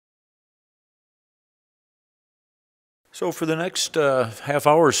So for the next half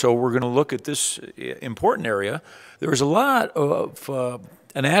hour or so, we're going to look at this important area. There's a lot of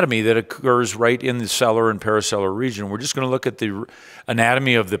anatomy that occurs right in the sellar and parasellar region. We're just going to look at the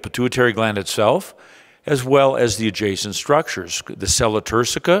anatomy of the pituitary gland itself, as well as the adjacent structures. The Sella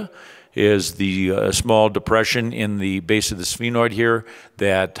Turcica is the small depression in the base of the sphenoid here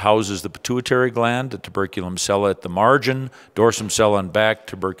that houses the pituitary gland, the tuberculum sella at the margin, dorsum sella and back,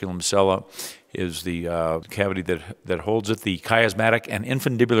 tuberculum sella is the cavity that holds it, the chiasmatic and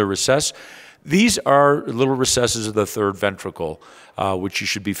infundibular recess. These are little recesses of the third ventricle, which you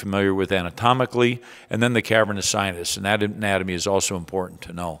should be familiar with anatomically, and then the cavernous sinus, and that anatomy is also important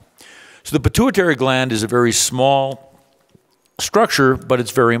to know. So the pituitary gland is a very small structure, but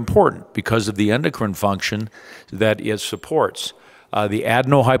it's very important because of the endocrine function that it supports. The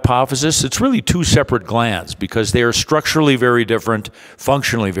adenohypophysis, it's really two separate glands because they are structurally very different,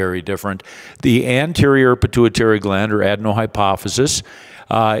 functionally very different. The anterior pituitary gland, or adenohypophysis,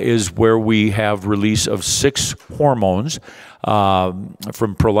 is where we have release of 6 hormones from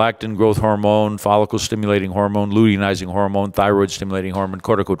prolactin, growth hormone, follicle-stimulating hormone, luteinizing hormone, thyroid-stimulating hormone,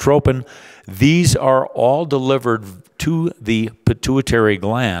 corticotropin. These are all delivered to the pituitary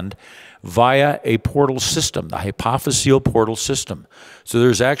gland via a portal system, the hypophyseal portal system. So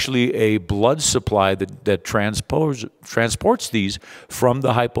there's actually a blood supply that transports these from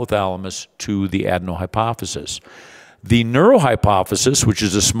the hypothalamus to the adenohypophysis. The neurohypophysis, which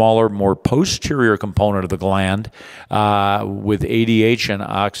is a smaller, more posterior component of the gland with ADH and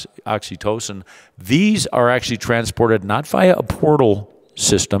oxytocin, these are actually transported not via a portal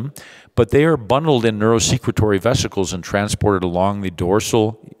system, but they are bundled in neurosecretory vesicles and transported along the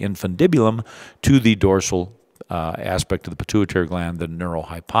dorsal infundibulum to the dorsal aspect of the pituitary gland, the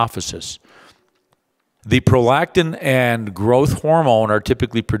neurohypophysis. The prolactin and growth hormone are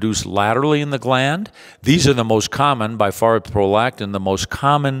typically produced laterally in the gland. These are the most common, by far prolactin, the most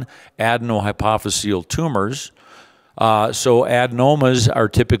common adenohypophyseal tumors. So adenomas are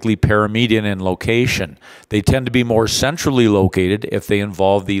typically paramedian in location. They tend to be more centrally located if they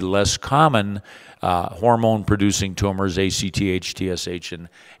involve the less common hormone-producing tumors, ACTH, TSH, and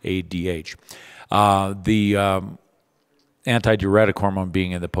ADH. The antidiuretic hormone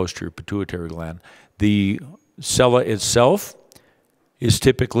being in the posterior pituitary gland. The sella itself is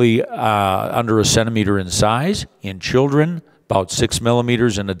typically under a centimeter in size. In children, about 6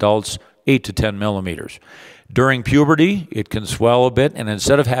 millimeters. In adults, 8 to 10 millimeters. During puberty, it can swell a bit, and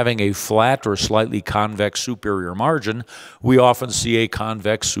instead of having a flat or slightly convex superior margin, we often see a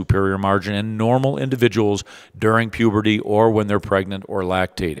convex superior margin in normal individuals during puberty or when they're pregnant or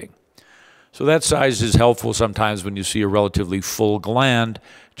lactating. So that size is helpful sometimes when you see a relatively full gland.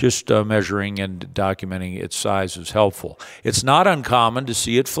 Just measuring and documenting its size is helpful. It's not uncommon to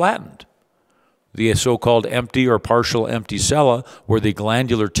see it flattened. The so-called empty or partial empty sella, where the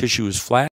glandular tissue is flat,